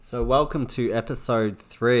So welcome to episode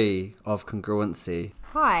 3 of Congruency.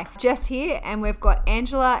 Hi, Jess here, and we've got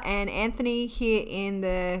Angela and Anthony here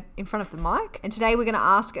in front of the mic. And today we're going to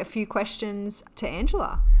ask a few questions to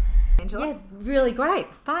Angela. Angela? Yeah, really great.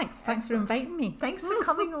 Thanks for inviting me. Thanks for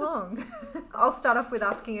coming along. I'll start off with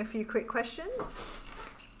asking a few quick questions.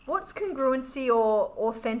 What's congruency or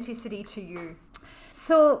authenticity to you?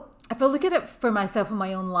 So if I look at it for myself in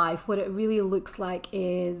my own life, what it really looks like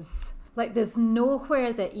is like there's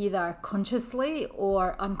nowhere that either consciously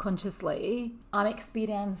or unconsciously I'm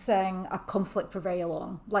experiencing a conflict for very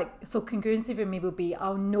long. So congruency for me will be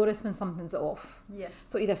I'll notice when something's off. Yes.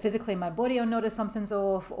 So either physically in my body I'll notice something's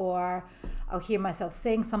off, or I'll hear myself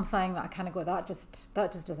saying something that I kind of go, that just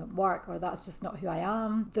doesn't work, or that's just not who I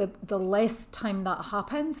am. The less time that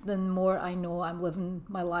happens, the more I know I'm living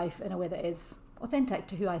my life in a way that is authentic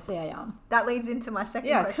to who I say I am. That leads into my second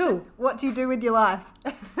question. Yeah, cool. What do you do with your life?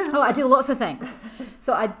 I do lots of things.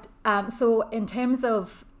 So in terms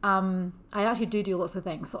of, I actually do lots of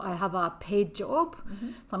things. So I have a paid job. Mm-hmm.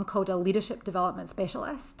 So I'm called a leadership development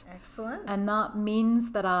specialist. Excellent. And that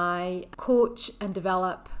means that I coach and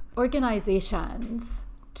develop organizations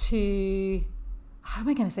to, how am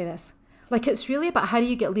I going to say this? It's really about how do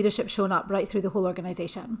you get leadership shown up right through the whole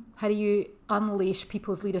organization? How do you unleash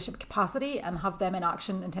people's leadership capacity and have them in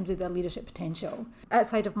action in terms of their leadership potential?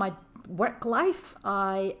 Outside of my work life,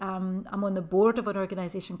 I'm on the board of an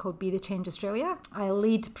organisation called Be the Change Australia. I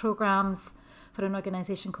lead programs for an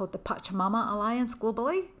organisation called the Pachamama Alliance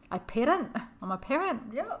globally. I'm a parent.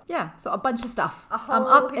 Yeah. So a bunch of stuff. I'm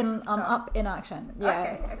up in action. Yeah.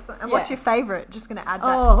 Okay, excellent. And what's your favourite? Just going to add that.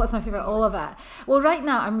 Oh, what's my favourite? All of it. Well, right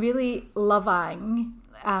now I'm really loving,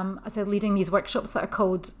 leading these workshops that are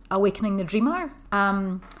called Awakening the Dreamer.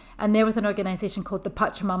 And they're with an organisation called the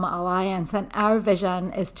Pachamama Alliance. And our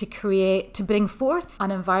vision is to bring forth an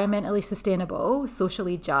environmentally sustainable,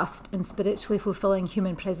 socially just, and spiritually fulfilling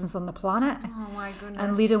human presence on the planet. Oh my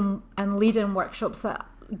goodness. And lead in workshops that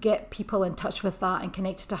get people in touch with that and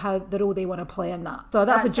connected to how the role they want to play in that. So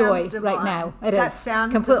that's a joy right now. That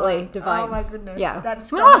sounds completely divine. Oh my goodness. Yeah. That's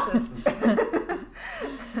precious.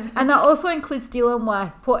 And that also includes dealing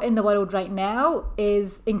with what in the world right now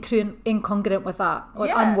is incongruent with that, or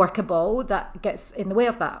unworkable, that gets in the way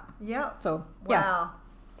of that. Yeah. So, wow.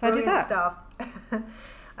 So I do that. Stuff.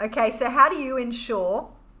 Okay, so how do you ensure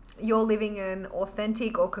you're living an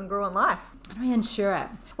authentic or congruent life? How do I ensure it?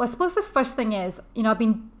 Well, I suppose the first thing is,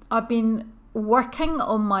 I've been working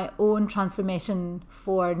on my own transformation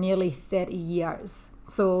for nearly 30 years.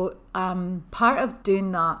 So part of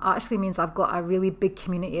doing that actually means I've got a really big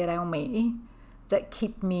community around me that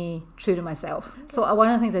keep me true to myself. Okay. So one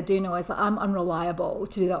of the things I do know is that I'm unreliable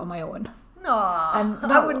to do that on my own. No,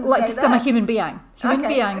 I wouldn't say just that. I'm a human being. Human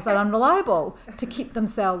beings are unreliable to keep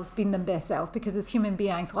themselves being their best self, because as human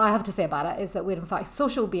beings, what I have to say about it is that we're in fact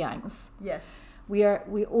social beings. Yes. We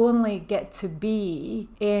only get to be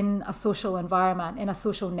in a social environment, in a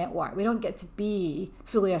social network. We don't get to be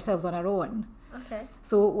fully ourselves on our own. Okay.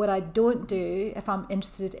 So what I don't do, if I'm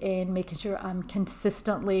interested in making sure I'm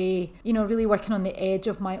consistently, really working on the edge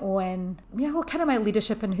of my own, kind of my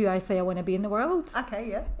leadership and who I say I want to be in the world. Okay,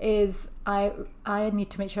 yeah. Is I need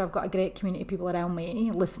to make sure I've got a great community of people around me,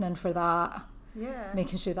 listening for that. Yeah.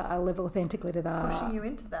 Making sure that I live authentically to that. Pushing you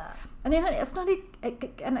into that. And then it's not,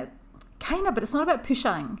 but it's not about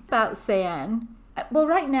pushing. It's about saying, well,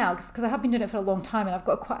 right now, because I have been doing it for a long time, and I've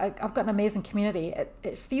got an amazing community.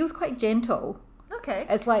 It feels quite gentle. Okay.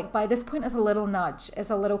 It's like by this point, it's a little nudge,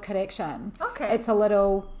 it's a little correction. Okay. It's a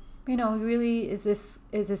little, really, is this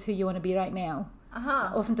who you want to be right now? It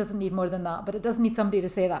often doesn't need more than that, but it does need somebody to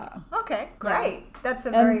say that. Okay, great. Yeah. That's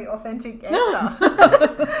a very authentic answer.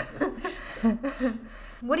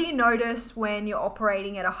 What do you notice when you're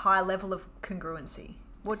operating at a high level of congruency?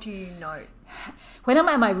 What do you note? When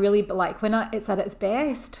it's at its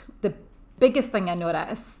best, the biggest thing I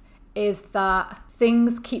notice is that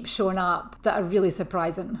things keep showing up that are really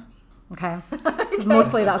surprising. Okay? So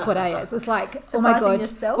mostly that's what it is. It's like, surprising, oh my God.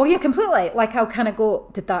 Yourself? Well, yeah, completely. I'll kind of go,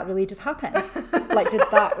 did that really just happen? Did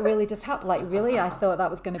that really just happen? Really? I thought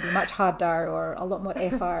that was going to be much harder or a lot more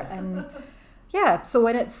effort. And yeah, so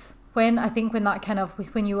when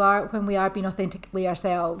we are being authentically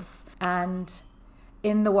ourselves and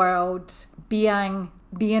in the world, being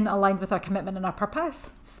aligned with our commitment and our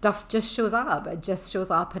purpose, stuff just shows up. It just shows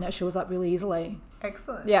up, and it shows up really easily.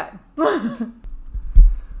 Excellent. Yeah.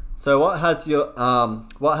 So what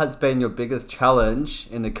has been your biggest challenge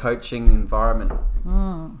in the coaching environment?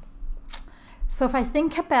 So So if I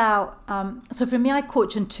think about, so for me, I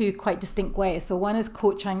coach in two quite distinct ways. So one is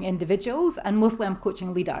coaching individuals, and mostly I'm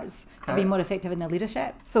coaching leaders to be more effective in their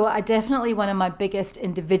leadership. So I definitely, one of my biggest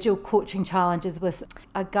individual coaching challenges was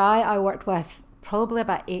a guy I worked with probably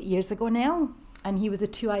about 8 years ago now. And he was a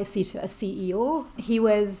 2IC to a CEO. He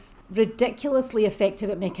was ridiculously effective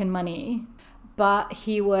at making money, but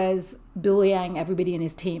he was bullying everybody in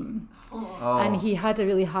his team. Oh. And he had a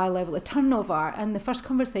really high level of turnover. And the first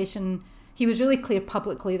conversation, he was really clear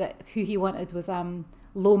publicly that who he wanted was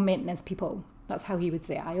low maintenance people. That's how he would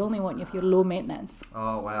say it. I only want you if you're low maintenance.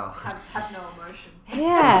 Oh, wow. Have no emotion.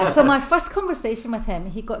 Yeah. So my first conversation with him,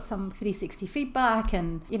 he got some 360 feedback,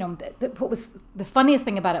 and what was the funniest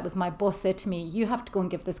thing about it was my boss said to me, "You have to go and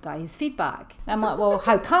give this guy his feedback." And I'm like, "Well,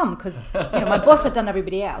 how come?" Because my boss had done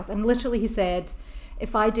everybody else, and literally he said,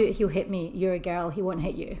 "If I do it, he'll hit me. You're a girl. He won't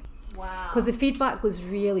hit you." Wow. Because the feedback was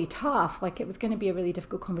really tough. Like, it was going to be a really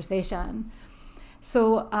difficult conversation.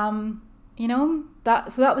 So,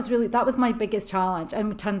 that was my biggest challenge, and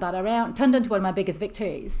we turned that around, turned into one of my biggest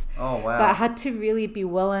victories. Oh, wow. But I had to really be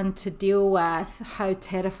willing to deal with how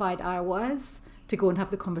terrified I was to go and have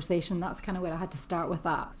the conversation. That's kind of where I had to start with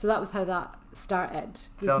that. So that was how that started,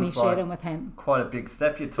 was Sounds me sharing like with him. Quite a big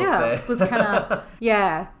step you took Yeah, there. it was kind of,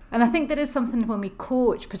 yeah. And I think that is something when we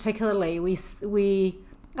coach, particularly, we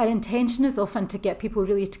our intention is often to get people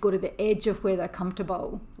really to go to the edge of where they're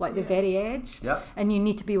comfortable, like the very edge. Yeah. And you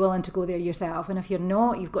need to be willing to go there yourself. And if you're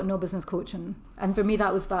not, you've got no business coaching. And for me,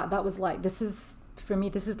 that was like, this is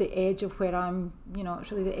the edge of where I'm, it's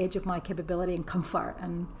really the edge of my capability and comfort.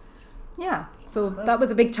 And yeah, so that was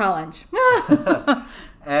a big challenge.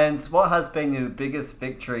 And what has been your biggest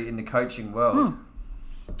victory in the coaching world?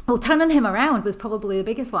 Well, turning him around was probably the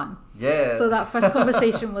biggest one. Yeah. So that first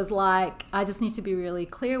conversation was like, I just need to be really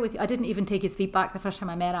clear with you. I didn't even take his feedback the first time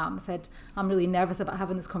I met him. I said, I'm really nervous about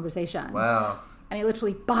having this conversation. Wow. And he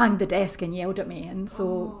literally banged the desk and yelled at me. And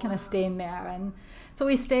so kind of staying there. And so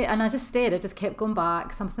we stayed, and I just stayed. I just kept going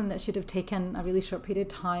back. Something that should have taken a really short period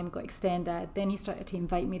of time got extended. Then he started to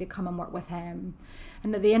invite me to come and work with him.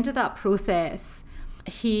 And at the end of that process,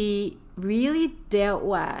 he really dealt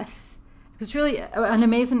with, it was really an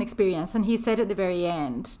amazing experience. And he said at the very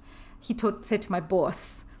end, said to my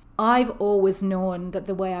boss, "I've always known that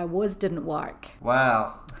the way I was didn't work.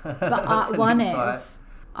 Wow. But one is,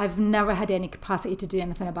 I've never had any capacity to do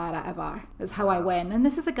anything about it ever. That's how I win." And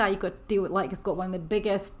this is a guy you got to deal with, like, he's got one of the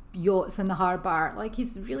biggest yachts in the harbour. Like,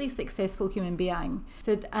 he's a really successful human being.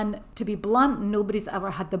 Said, and to be blunt, nobody's ever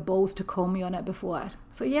had the balls to call me on it before.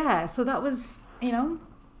 So yeah, so that was,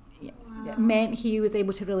 it meant he was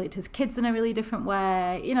able to relate to his kids in a really different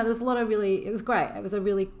way. There was a lot of it was great. It was a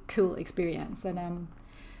really cool experience. And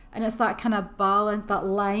it's that kind of balance, that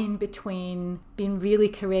line between being really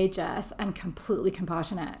courageous and completely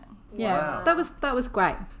compassionate. Yeah, Wow. that was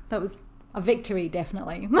great. That was a victory,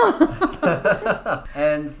 definitely.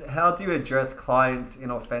 And how do you address clients'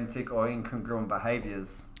 inauthentic or incongruent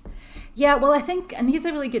behaviours? Yeah, well, I think, and he's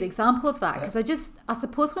a really good example of that, because I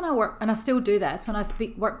suppose when I work, and I still do this, when I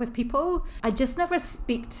work with people, I just never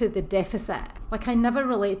speak to the deficit. Like, I never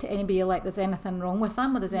relate to anybody like there's anything wrong with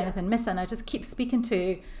them or there's anything missing. I just keep speaking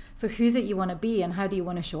to, so who's it you want to be and how do you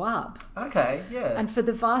want to show up? Okay, yeah. And for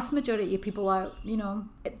the vast majority of people out,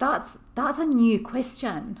 that's a new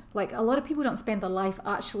question. Like, a lot of people don't spend their life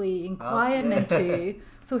actually inquiring into,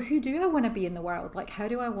 so who do I want to be in the world? Like, how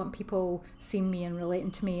do I want people seeing me and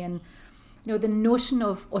relating to me? And the notion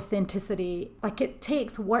of authenticity, like, it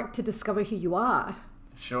takes work to discover who you are.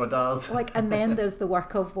 Sure does. Like, and then there's the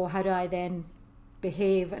work of, well, how do I then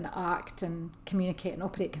behave and act and communicate and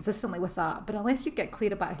operate consistently with that? But unless you get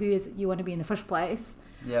clear about who is it you want to be in the first place,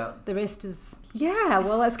 Yeah. the rest is,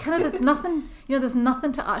 well, it's kind of, there's nothing, there's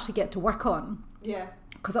nothing to actually get to work on. Yeah.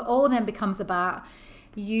 Because it all then becomes about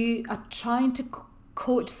you are trying to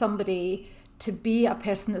coach somebody to be a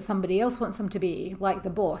person that somebody else wants them to be, like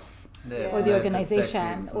the boss or the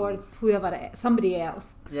organisation or whoever, somebody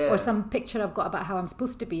else, or some picture I've got about how I'm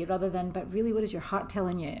supposed to be, rather than, but really, what is your heart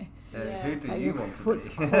telling you? Who do you want to What's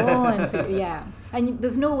be? calling for you? Yeah. And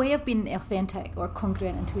there's no way of being authentic or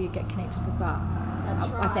congruent until you get connected with that. That's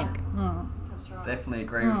I think. That's right. Definitely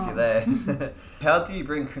agree with you there. How do you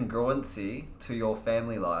bring congruency to your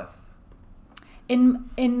family life?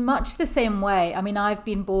 In much the same way. I mean, I've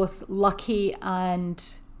been both lucky and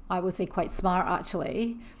I would say quite smart,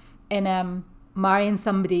 actually, in marrying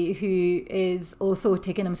somebody who is also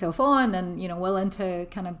taking himself on and willing to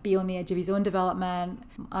kind of be on the edge of his own development.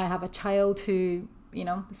 I have a child who,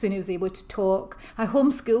 as soon as he was able to talk, I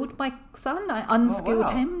homeschooled my son. I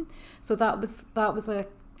unschooled him, so that was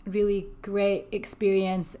really great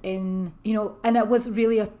experience in, you know, and it was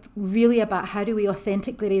really about how do we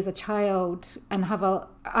authentically raise a child and have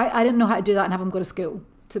I didn't know how to do that and have them go to school.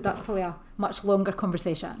 So that's probably a much longer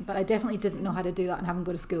conversation, but I definitely didn't know how to do that and have them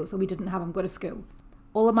go to school. So we didn't have them go to school.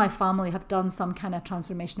 All of my family have done some kind of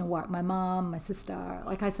transformational work. My mom, my sister,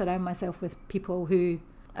 like I surround myself with people who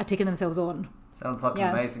are taking themselves on. Sounds like an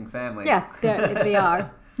amazing family. Yeah, they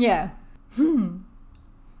are. Yeah.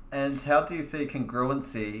 And how do you see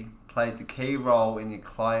congruency plays a key role in your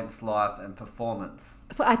client's life and performance?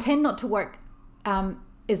 So I tend not to work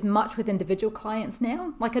as much with individual clients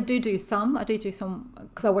now. Like I do some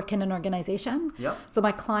because I work in an organisation. Yep. So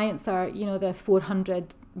my clients are, you know, the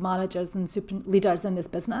 400 managers and super leaders in this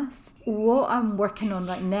business. What I'm working on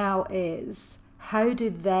right now is how do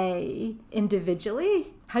they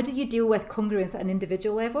individually, how do you deal with congruence at an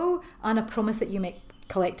individual level and a promise that you make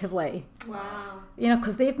collectively? Wow. You know,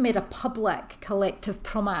 because they've made a public collective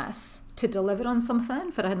promise to deliver on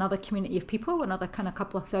something for another community of people, another kind of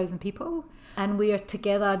couple of thousand people, and we are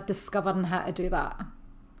together discovering how to do that.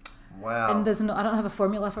 Wow. And I don't have a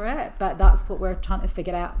formula for it, but that's what we're trying to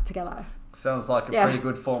figure out together. Sounds like a pretty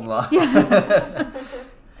good formula. Yeah.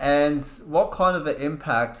 And what kind of an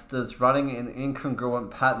impact does running an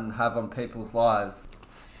incongruent pattern have on people's lives?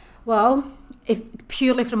 Well, if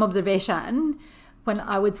purely from observation, when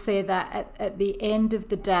I would say that at the end of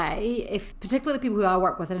the day, if particularly the people who I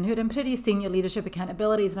work with and who are in pretty senior leadership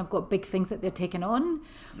accountabilities and have got big things that they're taking on,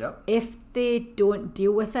 yep, if they don't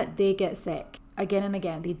deal with it, they get sick again and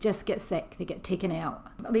again. They just get sick. They get taken out.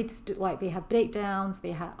 They just they have breakdowns.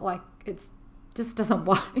 They have it's just doesn't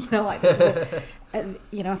work. You know,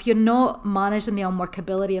 you know, if you're not managing the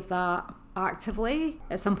unworkability of that actively,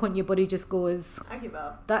 at some point your body just goes, I give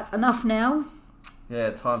up. That's enough now.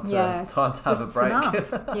 Yeah, time to have a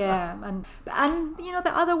break. Yeah, and you know,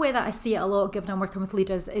 the other way that I see it a lot, given I'm working with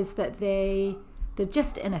leaders, is that they're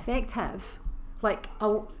just ineffective. Like,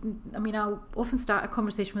 I'll often start a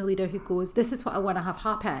conversation with a leader who goes, "This is what I want to have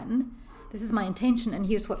happen. This is my intention, and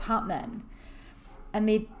here's what's happening." And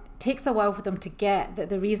it takes a while for them to get that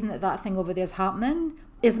the reason that thing over there is happening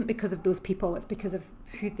isn't because of those people; it's because of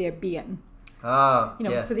who they're being. You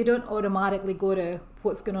know, so they don't automatically go to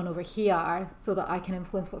what's going on over here so that I can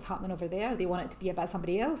influence what's happening over there. They want it to be about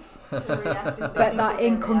somebody else. But that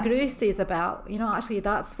incongruency is about, you know, actually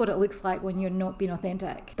that's what it looks like when you're not being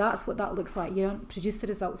authentic. That's what that looks like. You don't produce the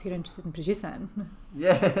results you're interested in producing.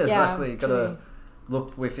 Yeah, exactly. You've got to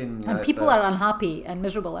look within. And people are unhappy and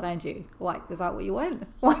miserable around you. Like, is that what you want?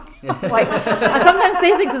 Like, I sometimes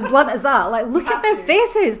say things as blunt as that. Like, look at their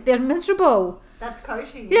faces. They're miserable. That's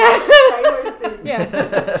coaching. Yeah.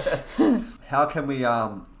 How can we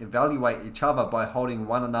evaluate each other by holding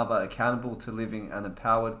one another accountable to living an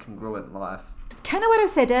empowered, congruent life? It's kind of what I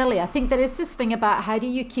said earlier. I think there is this thing about how do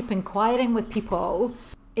you keep inquiring with people,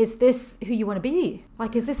 is this who you want to be?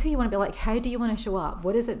 Like, is this who you want to be? Like, how do you want to show up?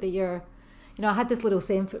 What is it that you're, you know, I had this little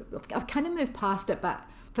saying, I've kind of moved past it, but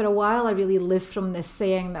for a while I really lived from this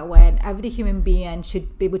saying that when every human being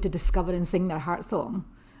should be able to discover and sing their heart song.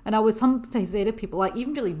 And I would sometimes say to people, like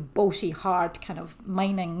even really bullshit, hard kind of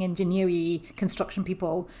mining, engineering, construction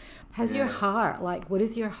people, how's your heart? Like, what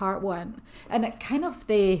does your heart want? And it kind of,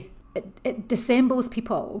 it dissembles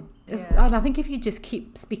people. And I think if you just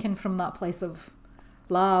keep speaking from that place of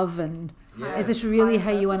love and is this really how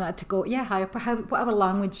you want it to go? Yeah, whatever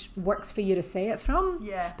language works for you to say it from.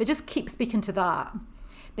 Yeah. But just keep speaking to that.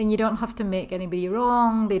 Then you don't have to make anybody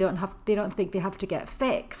wrong. They don't think they have to get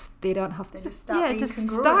fixed. They don't have to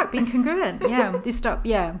start being congruent. Yeah. They start.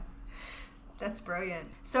 Yeah. That's brilliant.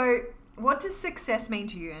 So, what does success mean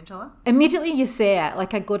to you, Angela? Immediately you say it,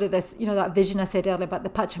 like I go to this, you know, that vision I said earlier about the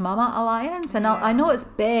Pachamama Alliance, and I know it's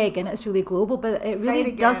big and it's really global, but it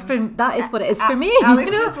really does that is what it is for me. Our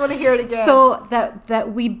listeners want to hear it again. So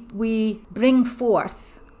that we bring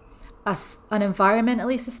forth an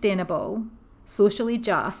environmentally sustainable, socially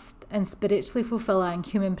just and spiritually fulfilling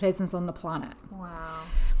human presence on the planet. Wow.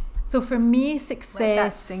 So for me, success... Let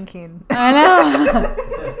that sink in. I know.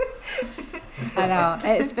 I know.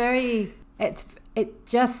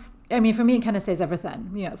 I mean, for me, it kind of says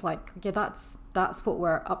everything. You know, it's like, okay, that's what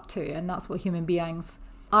we're up to, and that's what human beings...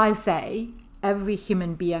 I say every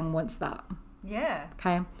human being wants that. Yeah.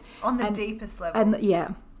 Okay? On the deepest level.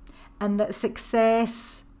 And that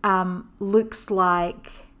success looks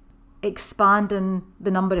like expanding the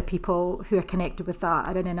number of people who are connected with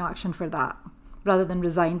that and in action for that, rather than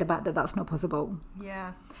resigned about that that's not possible.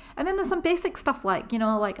 Yeah. And then there's some basic stuff like, you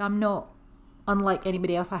know, like I'm not unlike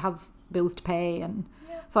anybody else. I have bills to pay, and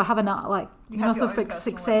so I have enough. Like, you know, so for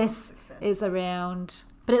success is around,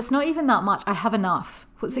 but it's not even that much. I have enough.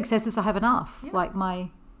 What success is I have enough. Yeah. Like my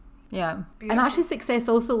Yeah. And Beautiful. actually success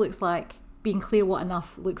also looks like being clear what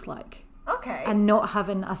enough looks like. Okay. And not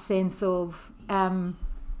having a sense of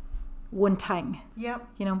wanting, Yep.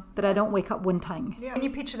 you know, that I don't wake up wanting. Yeah. When you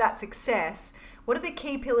picture that success, what are the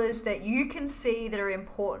key pillars that you can see that are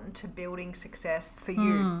important to building success for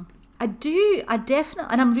you? I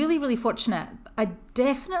definitely, and I'm really, really fortunate. I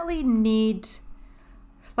definitely need,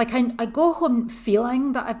 like, I go home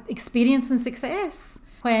feeling that I've experienced some success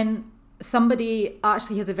when somebody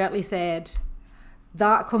actually has overtly said,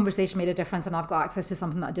 that conversation made a difference and I've got access to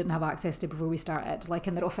something that I didn't have access to before we started, like,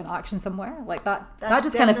 and they're off in action somewhere. Like that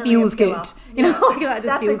just kind of feels good. You know, like that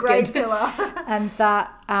just feels good. That's a great pillar.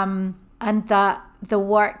 and that the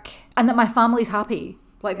work, and that my family's happy.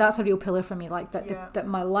 Like that's a real pillar for me. Like that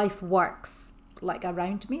my life works like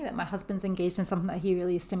around me, that my husband's engaged in something that he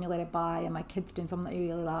really is stimulated by, and my kid's doing something that he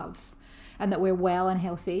really loves, and that we're well and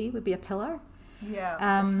healthy would be a pillar. Yeah,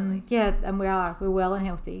 definitely. Yeah, and we're well and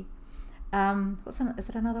healthy. Is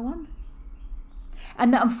there another one?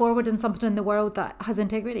 And that I'm forward in something in the world that has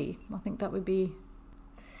integrity. I think that would be.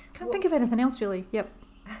 Can't think of anything else really. Yep.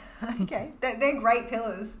 Okay, they're great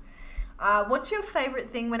pillars. What's your favourite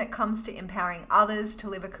thing when it comes to empowering others to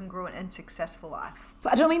live a congruent and successful life? So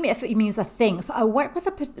I don't mean if it means a thing. So I work with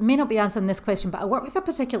it may not be answering this question, but I work with a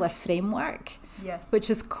particular framework. Yes. Which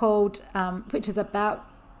is called, which is about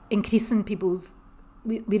increasing people's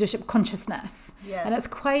leadership consciousness. Yes. And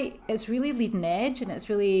it's really leading edge, and it's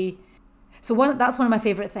really, that's one of my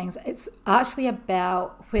favorite things. It's actually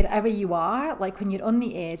about wherever you are, like when you're on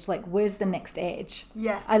the edge, like where's the next edge?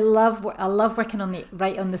 Yes. I love working on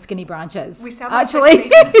the skinny branches. We sound actually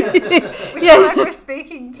like we're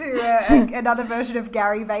speaking to another version of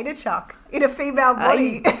Gary Vaynerchuk in a female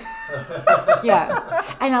body. Yeah.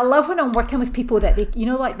 And I love when I'm working with people that they, you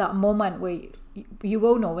know, like that moment where you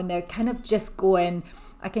will know when they're kind of just going,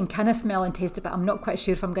 I can kind of smell and taste it, but I'm not quite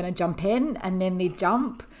sure if I'm going to jump in, and then they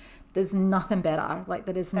jump. There's nothing better. Like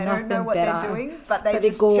there is nothing better. They don't know what they're doing, but they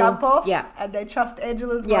just jump off, and they trust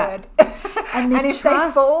Angela's word. And if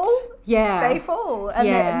they fall, they fall,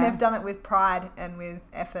 and they've done it with pride and with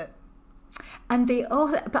effort. And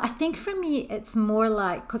but I think for me, it's more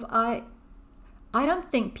like, because I don't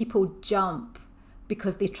think people jump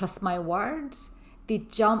because they trust my word. They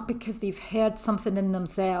jump because they've heard something in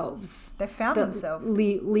themselves. They found themselves.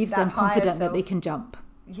 Leaves them confident that they can jump.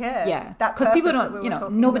 Yeah. Because people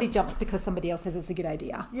don't, nobody jumps because somebody else says it's a good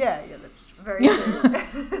idea. Yeah, that's very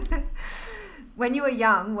true. When you were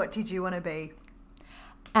young, what did you want to be?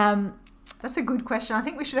 That's a good question. I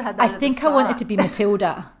think we should have had that. I think I wanted to be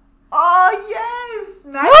Matilda. Oh, yes.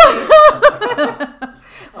 Nice.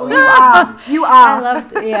 You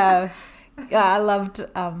are.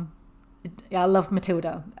 I loved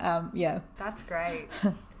Matilda. That's great.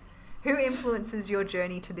 Who influences your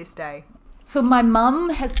journey to this day? So my mum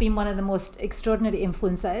has been one of the most extraordinary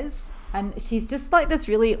influences, and she's just like this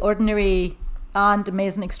really ordinary and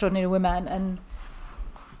amazing, extraordinary woman. And,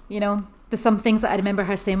 you know, there's some things that I remember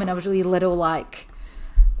her saying when I was really little, like,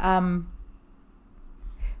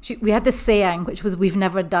 we had this saying, which was, we've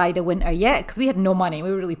never died a winter yet, because we had no money.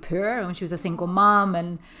 We were really poor, and she was a single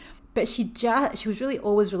mum, but she was really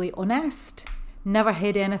always really honest, never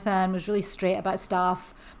hid anything, was really straight about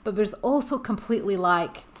stuff, but was also completely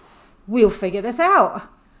like, we'll figure this out.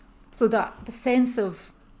 So that the sense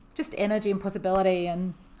of just energy and possibility,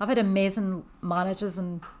 and I've had amazing managers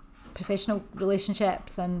and professional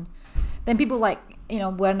relationships, and then people like, you know,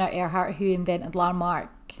 Werner Erhard, who invented Landmark.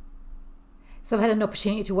 So I've had an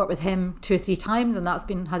opportunity to work with him 2 or 3 times, and that's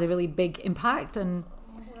had a really big impact. And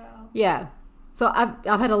so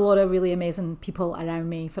I've had a lot of really amazing people around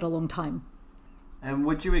me for a long time. And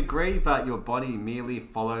would you agree that your body merely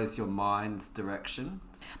follows your mind's direction?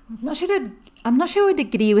 I'm not sure I would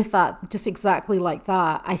agree with that just exactly like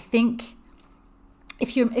that. I think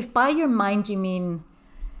if by your mind you mean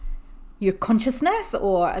your consciousness,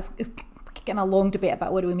 or getting a long debate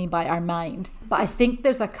about what do we mean by our mind, but I think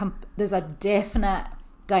there's a definite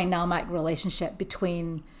dynamic relationship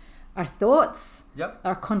between our thoughts,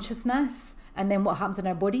 our consciousness, and then what happens in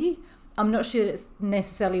our body. I'm not sure it's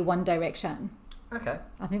necessarily one direction. Okay.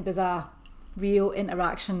 I think there's a real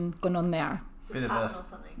interaction going on there. Bit of or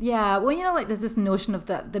something. Yeah, well, you know, like there's this notion of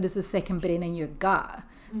that there is a second brain in your gut.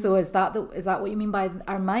 So is that what you mean by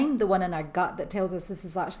our mind, the one in our gut that tells us this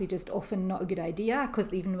is actually just often not a good idea,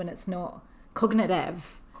 because even when it's not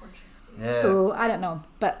cognitive. Conscious. Yeah. So I don't know,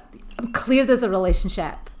 but I'm clear there's a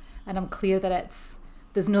relationship, and I'm clear that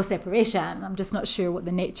there's no separation. I'm just not sure what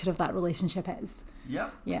the nature of that relationship is.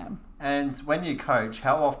 Yep. Yeah. And when you coach,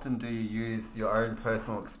 how often do you use your own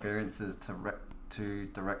personal experiences to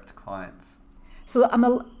direct clients? So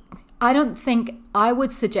I don't think I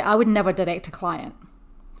would suggest, I would never direct a client.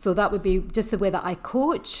 So that would be just the way that I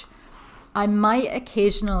coach. I might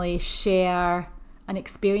occasionally share an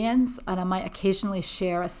experience, and I might occasionally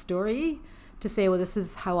share a story to say, well, this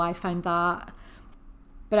is how I found that.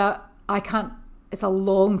 But I can't, it's a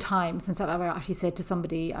long time since I've ever actually said to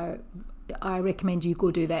somebody, I recommend you go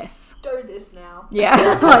do this. Do this now.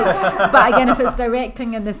 Yeah. But again, if it's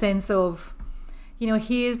directing in the sense of, you know,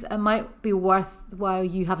 it might be worthwhile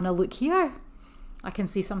you having a look here. I can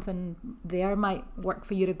see something there might work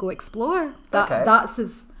for you to go explore. That's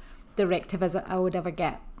as directive as I would ever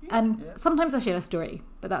get. And sometimes I share a story,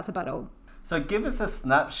 but that's about all. So give us a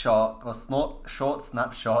snapshot or short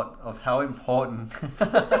snapshot of how important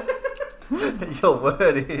your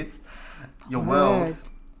word is. Your world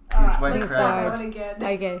is when Let's start created. that one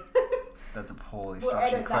again. Okay. That's a poorly We'll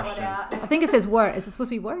structured edit that question. one out. I think it says word. Is it supposed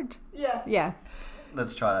to be word? Yeah. Yeah.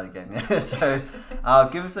 Let's try that again. So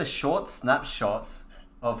give us a short snapshot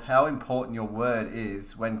of how important your word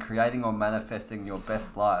is when creating or manifesting your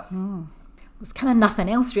best life. There's kind of nothing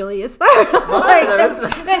else really, is there?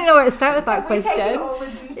 I don't know where to start with that question. Taking all the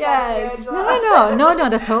juice out of the edge, No,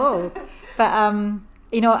 not at all. But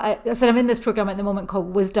you know, I said I'm in this program at the moment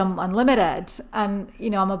called Wisdom Unlimited, and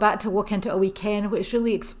you know, I'm about to walk into a weekend which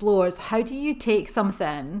really explores how do you take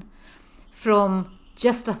something from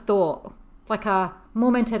just a thought, like a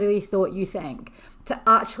momentary thought you think, to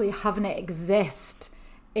actually having it exist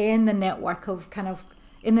in the network of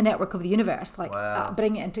the universe, like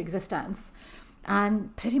bring it into existence.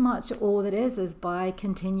 And pretty much all that is by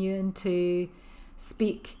continuing to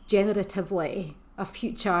speak generatively a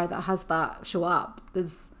future that has that show up.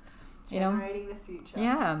 There's, you know, generating the future.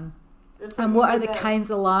 yeah. And what are the kinds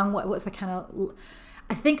of what's the kind of,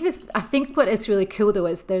 I think what is really cool though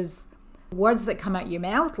is there's words that come out your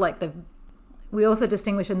mouth, like we also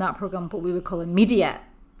distinguish in that program what we would call immediate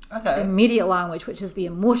language, which is the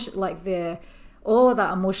emotion, like all of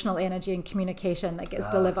that emotional energy and communication that gets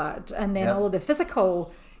delivered, and then all of the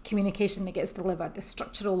physical communication that gets delivered, the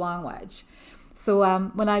structural language. So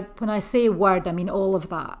when I say word, I mean all of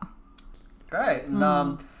that. Great.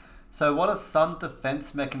 And, so what are some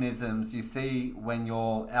defense mechanisms you see when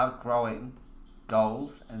you're outgrowing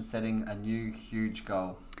goals and setting a new huge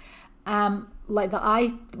goal?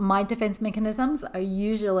 My defense mechanisms are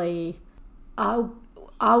usually I'll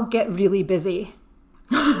get really busy.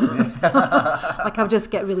 Like I'll just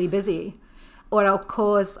get really busy, or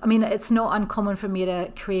it's not uncommon for me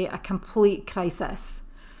to create a complete crisis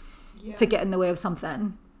to get in the way of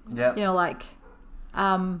something. Yeah. You know, like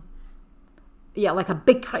like a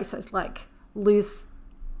big crisis, like lose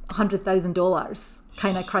 $100,000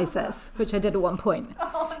 kind of crisis, which I did at one point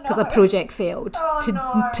because a project failed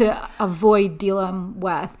to avoid dealing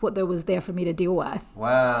with what there was there for me to deal with.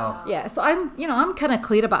 Wow. Yeah, so I'm kind of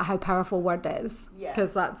clear about how powerful word is,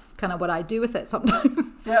 because that's kind of what I do with it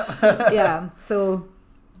sometimes. Yeah. So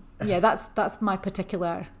that's my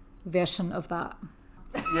particular version of that.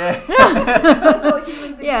 Yeah. That's what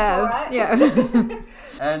humans are for, right? Yeah.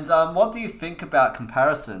 And what do you think about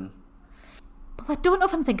comparison? Well, I don't know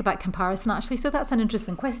if I'm thinking about comparison actually, so that's an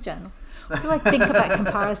interesting question. What do I think about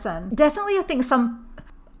comparison? Definitely, I think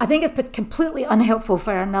it's completely unhelpful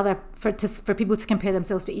for people to compare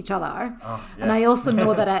themselves to each other. And I also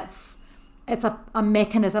know that it's a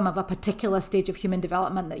mechanism of a particular stage of human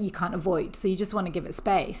development that you can't avoid. So you just want to give it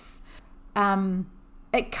space.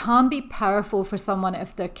 It can be powerful for someone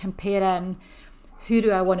if they're comparing who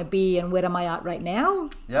do I want to be and where am I at right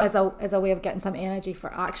now as a way of getting some energy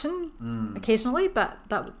for action occasionally. But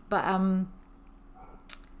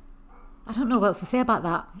I don't know what else to say about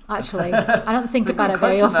that, actually. I don't think about it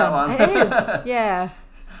very often. It is, yeah.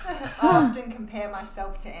 I often compare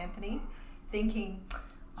myself to Anthony, thinking,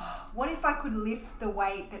 what if I could lift the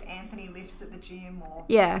weight that Anthony lifts at the gym? Or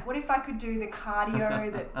what if I could do the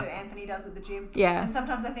cardio that Anthony does at the gym? Yeah. And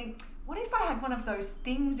sometimes I think, what if I had one of those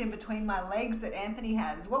things in between my legs that Anthony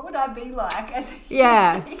has? What would I be like as a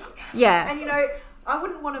human being? Yeah. And, I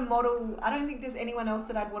wouldn't want to model. I don't think there's anyone else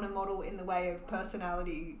that I'd want to model in the way of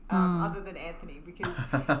personality other than Anthony, because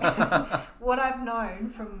what I've known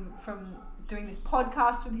from doing this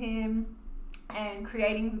podcast with him and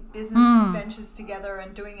creating business ventures together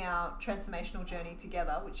and doing our transformational journey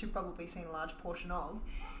together, which you've probably seen a large portion of,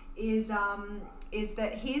 is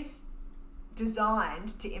that he's designed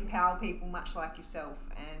to empower people much like yourself,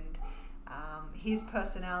 and his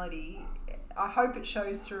personality, I hope it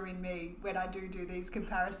shows through in me when I do these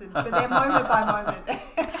comparisons, but they're moment by moment.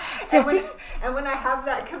 and when I have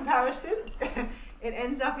that comparison, it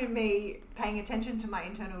ends up in me paying attention to my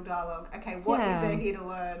internal dialogue. Okay, what is there here to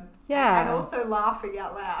learn? Yeah. And also laughing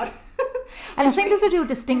out loud. And I think there's a real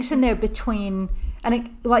distinction there between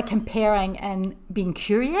like comparing and being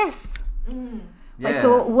curious. Like,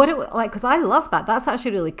 so what it like, because I love that. That's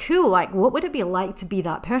actually really cool. Like, what would it be like to be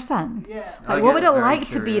that person? Yeah. Like, what would it like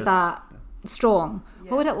to be that strong?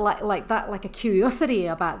 Yeah. What would it like that? Like a curiosity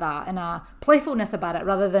about that and a playfulness about it,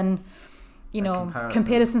 rather than, you know,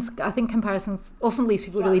 comparisons. I think comparisons often leave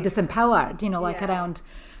people really disempowered. You know, like around,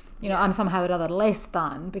 you know, I'm somehow or other less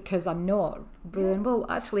than because I'm not. Well,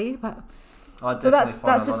 actually, but so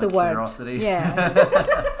that's just the word.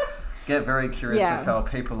 Yeah. Get very curious of how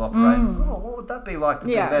people operate. What would that be like to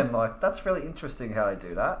be them? Like, that's really interesting how they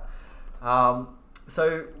do that.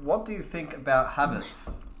 So what do you think about habits?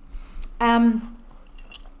 I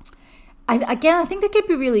think they could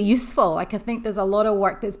be really useful. Like, I think there's a lot of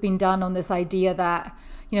work that's been done on this idea that,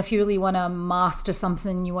 you know, if you really want to master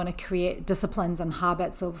something, you want to create disciplines and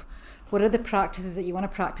habits of what are the practices that you want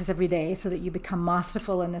to practice every day so that you become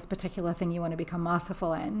masterful in this particular thing you want to become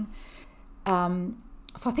masterful in.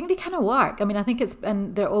 So I think they kind of work. I mean, I think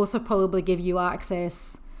and they also probably give you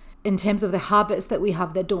access in terms of the habits that we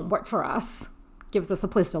have that don't work for us, gives us a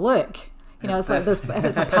place to look. You know, it's like if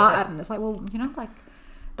it's a pattern, it's like, well, you know, like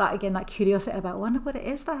that again, that curiosity about, I wonder what it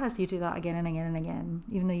is that has you do that again and again and again,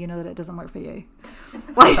 even though you know that it doesn't work for you.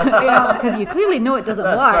 Like, you know, because you clearly know it doesn't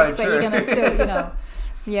work, but you're going to still, you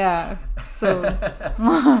know, so.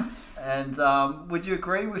 And would you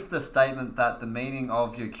agree with the statement that the meaning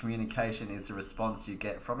of your communication is the response you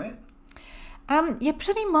get from it? Yeah,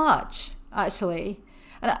 pretty much, actually.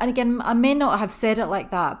 And again, I may not have said it like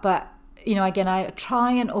that, but, you know, again, I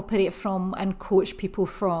try and operate from and coach people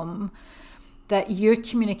from that your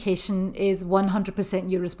communication is 100%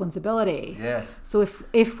 your responsibility. Yeah. So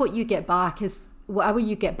if what you get back is, whatever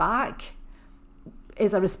you get back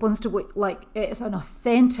is a response to what, like, it's an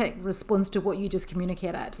authentic response to what you just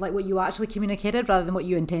communicated, like what you actually communicated rather than what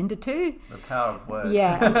you intended to. The power of words.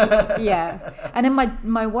 Yeah, yeah. And in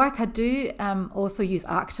my work, I do also use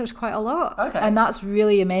actors quite a lot. Okay. And that's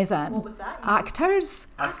really amazing. What was that? Actors.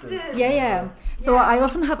 Actors. Yeah. So I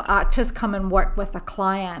often have actors come and work with a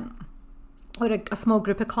client or a small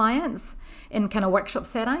group of clients in kind of workshop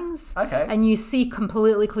settings. Okay. And you see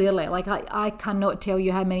completely clearly, like I cannot tell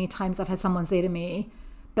you how many times I've had someone say to me,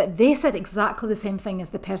 but they said exactly the same thing as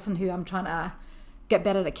the person who I'm trying to get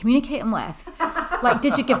better at communicating with. Like,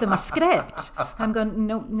 did you give them a script? And I'm going,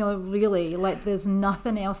 no, really. Like, there's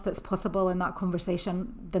nothing else that's possible in that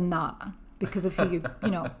conversation than that because of who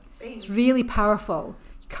you know. It's really powerful.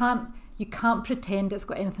 You can't pretend it's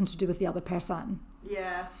got anything to do with the other person.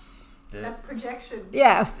 Yeah. That's projection.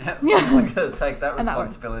 Yeah. I'm going to take that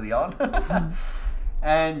responsibility on.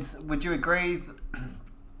 And would you agree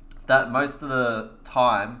that most of the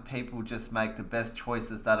time people just make the best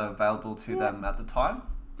choices that are available to them at the time?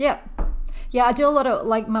 Yeah. Yeah, I do a lot of,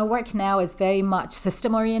 like, my work now is very much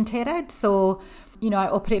system orientated. So, you know, I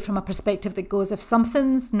operate from a perspective that goes, if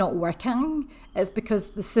something's not working, it's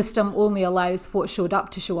because the system only allows what showed up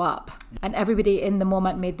to show up. And everybody in the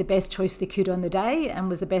moment made the best choice they could on the day and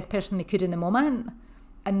was the best person they could in the moment.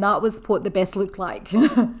 And that was what the best looked like.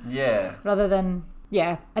 Yeah. Rather than,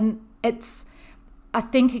 and it's, I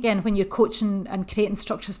think, again, when you're coaching and creating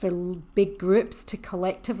structures for big groups to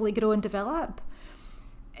collectively grow and develop,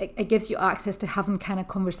 it gives you access to having kind of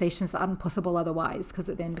conversations that aren't possible otherwise, because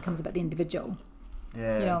it then becomes about the individual.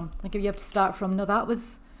 Yeah. You know, like if you have to start from, no, that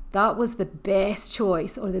was the best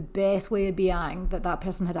choice or the best way of being that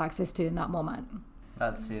person had access to in that moment.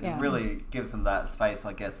 That's it. Yeah. It really gives them that space,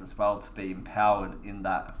 I guess, as well, to be empowered in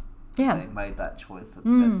that. Yeah. They made that choice at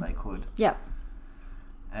the best they could. Yeah.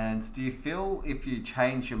 And do you feel if you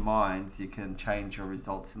change your minds, you can change your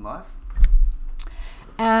results in life?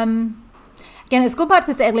 Again, let's go back to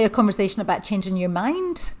this earlier conversation about changing your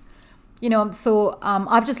mind. You know, so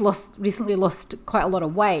I've just recently lost quite a lot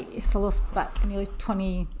of weight. So I lost about nearly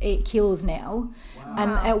 28 kilos now. Wow.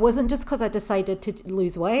 And it wasn't just because I decided to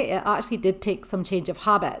lose weight. It actually did take some change of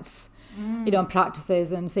habits, you know, and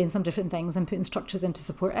practices and saying some different things and putting structures in to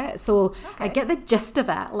support it. So I get the gist of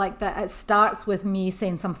it, like that it starts with me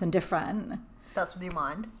saying something different. Starts with your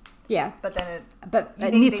mind. Yeah. But then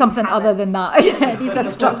it needs something other than that. It needs a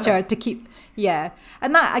structure to keep,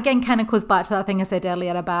 And that, again, kind of goes back to that thing I said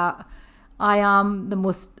earlier about I am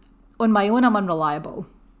on my own, I'm unreliable.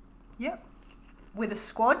 Yep. With a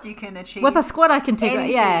squad, you can achieve. With a squad, I can take anything.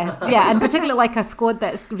 it. Yeah. And particularly like a squad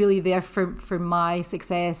that's really there for my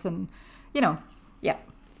success and, you know,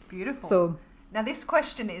 Beautiful. So now this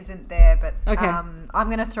question isn't there, but okay. I'm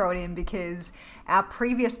going to throw it in because our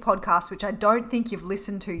previous podcast, which I don't think you've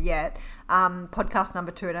listened to yet, podcast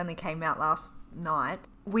number 2, it only came out last night.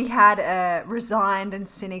 We had a resigned and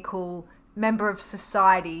cynical member of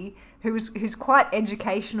society who's quite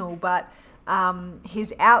educational, but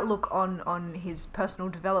his outlook on his personal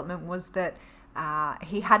development was that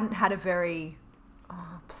he hadn't had a very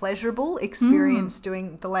pleasurable experience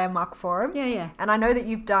doing the Landmark Forum. Yeah. And I know that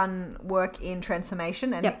you've done work in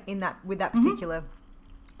transformation and with that particular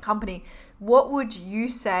company. What would you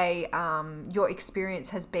say your experience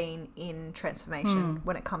has been in transformation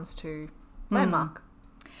when it comes to Landmark?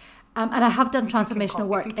 And I have done transformational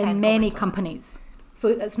work in many companies.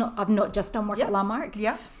 So I've not just done work at Landmark.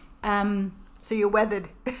 Yeah. So you're weathered.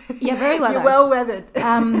 Yeah, very weathered. You're well weathered.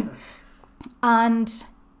 And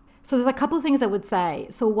so there's a couple of things I would say.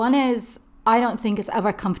 So one is, I don't think it's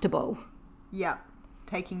ever comfortable. Yeah.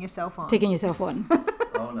 Taking yourself on.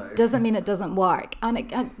 Oh no. Doesn't mean it doesn't work. And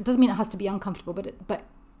it doesn't mean it has to be uncomfortable, but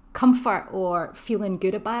comfort or feeling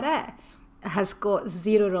good about it has got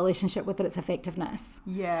zero relationship with its effectiveness.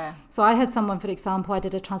 Yeah. So I had someone, for example, I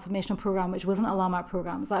did a transformational program, which wasn't a Landmark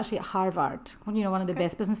program. It was actually at Harvard, one of the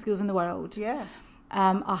best business schools in the world. Yeah.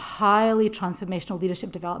 A highly transformational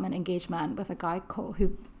leadership development engagement with a guy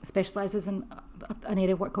who specialises in an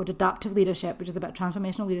area of work called adaptive leadership, which is about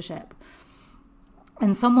transformational leadership.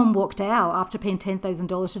 And someone walked out after paying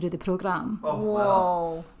 $10,000 to do the program.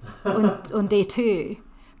 Oh, wow. on day 2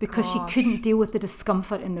 because she couldn't deal with the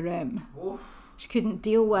discomfort in the room. Oof. She couldn't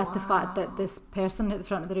deal with the fact that this person at the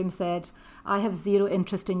front of the room said, I have zero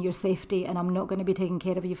interest in your safety and I'm not going to be taking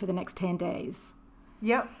care of you for the next 10 days.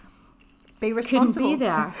 Yep. Be responsible. Couldn't be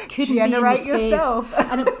there. Couldn't Generate be in the space. Yourself.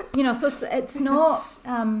 And so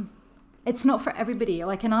it's not for everybody.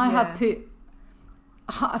 Like, and I have put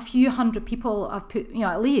a few hundred people, I've put,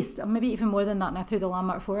 at least, maybe even more than that now through the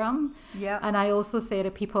Landmark Forum. Yeah. And I also say to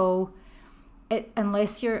people,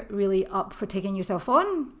 unless you're really up for taking yourself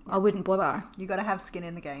on, I wouldn't bother. You got to have skin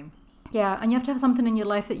in the game. Yeah, and you have to have something in your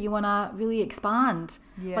life that you want to really expand.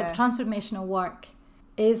 Yeah. Like transformational work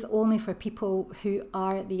is only for people who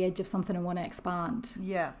are at the edge of something and want to expand.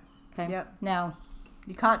 Yeah. Okay. Yep. Now,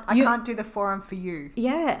 I can't do the forum for you.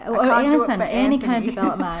 Yeah, or anything, any kind of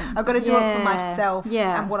development. I've got to do it for myself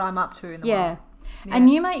and what I'm up to in the world. Yeah. And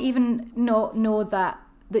you might even not know that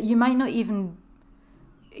you might not even,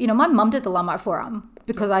 my mum did the Landmark Forum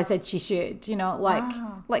because I said she should,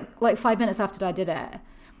 like 5 minutes after I did it.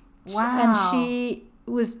 Wow. And she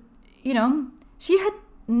was, she had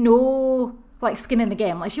no skin in the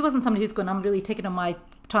game. Like, she wasn't somebody who's going, I'm really taking on my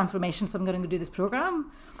transformation, so I'm going to go do this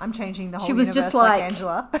program. I'm changing the whole she was universe just like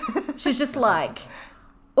Angela. She's just like,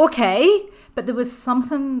 okay. But there was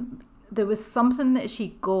something that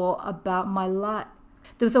she got about my life.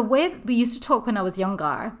 There was a way we used to talk when I was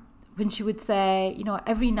younger, when she would say,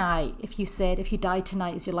 every night, if you die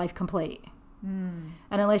tonight, is your life complete? And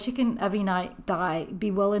unless you can every night be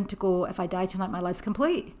willing to go, if I die tonight, my life's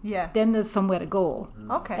complete. Yeah. Then there's somewhere to go.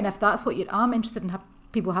 Okay. And if that's what I'm interested in,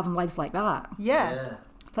 people having lives like that. Yeah.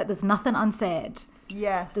 Like, there's nothing unsaid.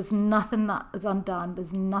 Yes. There's nothing that is undone.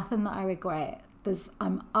 There's nothing that I regret.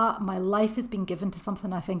 My life has been given to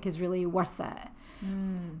something I think is really worth it.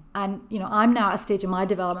 And, I'm now at a stage in my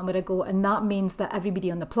development where I go, and that means that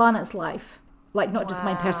everybody on the planet's life, not just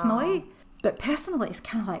mine personally, but personally, it's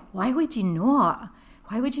kind of like, why would you not?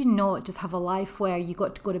 Why would you not just have a life where you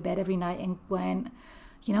got to go to bed every night and went,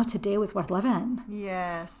 today was worth living?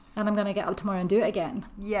 Yes. And I'm going to get up tomorrow and do it again.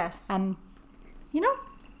 Yes. And,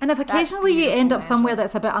 and if occasionally you end up somewhere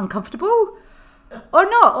that's a bit uncomfortable, or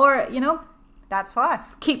not, or, that's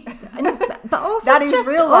life. But also that is just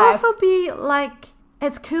real life. Also be like,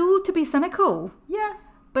 it's cool to be cynical. Yeah.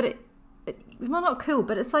 But well, not cool,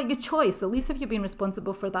 but it's like your choice. At least if you're being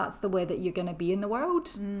responsible for that's the way that you're going to be in the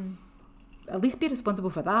world, at least be responsible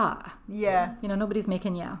for that. Yeah. Nobody's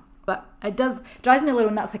making you. But it drives me a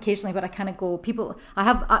little nuts occasionally, but I kind of go,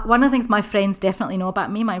 one of the things my friends definitely know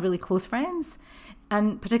about me, my really close friends,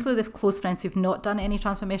 and particularly the close friends who've not done any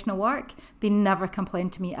transformational work, they never complain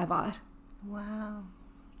to me ever. Wow.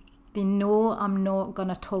 They know I'm not going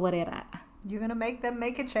to tolerate it. You're going to make them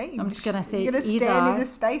make a change. I'm just going to say, you're going to stand in the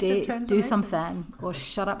space of transformation. Do something, or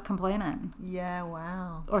shut up complaining. Yeah,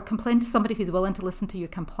 wow. Or complain to somebody who's willing to listen to your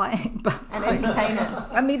complaint. And entertain it.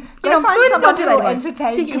 I mean, find someone who will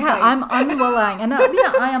entertain complaints. Yeah, I'm unwilling. And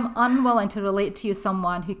I am unwilling to relate to you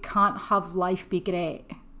someone who can't have life be great.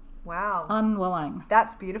 Wow. Unwilling.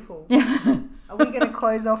 That's beautiful. Are we going to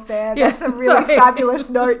close off there? That's a really fabulous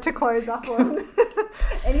note to close up on.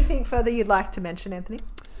 Anything further you'd like to mention, Anthony?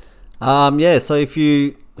 So if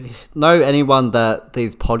you know anyone that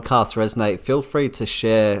these podcasts resonate, feel free to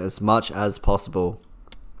share as much as possible.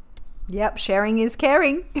 Yep, sharing is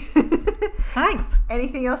caring. Thanks.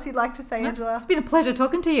 Anything else you'd like to say, Angela? It's been a pleasure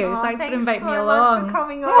talking to you. Thanks for inviting me so along. Much for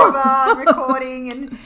coming over, recording and